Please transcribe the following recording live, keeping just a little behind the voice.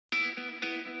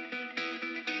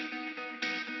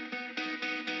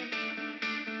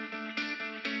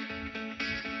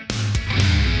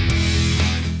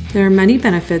There are many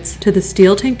benefits to the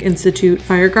Steel Tank Institute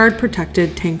FIREGUARD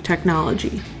protected tank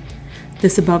technology.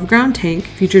 This above-ground tank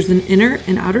features an inner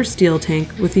and outer steel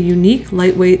tank with a unique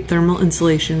lightweight thermal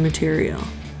insulation material.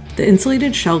 The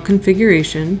insulated shell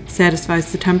configuration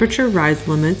satisfies the temperature rise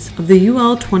limits of the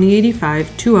UL 2085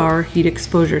 2-hour heat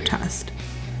exposure test.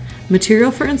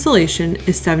 Material for insulation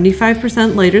is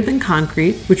 75% lighter than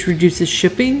concrete, which reduces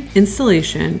shipping,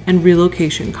 installation, and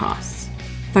relocation costs.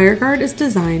 FIREGUARD is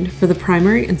designed for the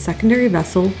primary and secondary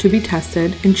vessel to be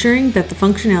tested, ensuring that the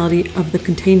functionality of the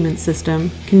containment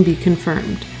system can be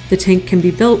confirmed. The tank can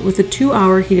be built with a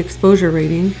 2-hour heat exposure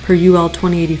rating per UL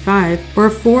 2085 or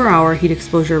a 4-hour heat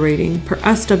exposure rating per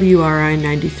SWRI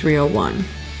 9301.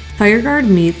 FIREGUARD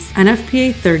meets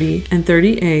NFPA 30 and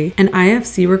 30A and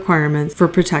IFC requirements for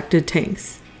protected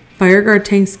tanks. FIREGUARD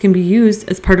tanks can be used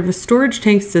as part of a storage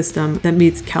tank system that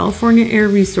meets California Air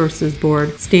Resources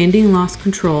Board standing loss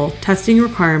control testing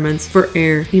requirements for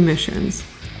air emissions.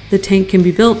 The tank can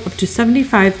be built up to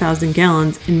 75,000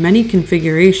 gallons in many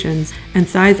configurations and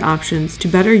size options to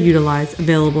better utilize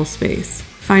available space.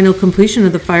 Final completion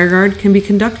of the FIREGUARD can be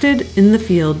conducted in the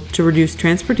field to reduce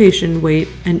transportation weight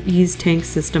and ease tank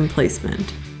system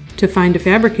placement. To find a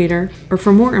fabricator or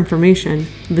for more information,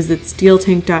 visit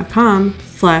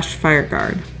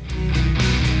steeltank.com/FIREGUARD.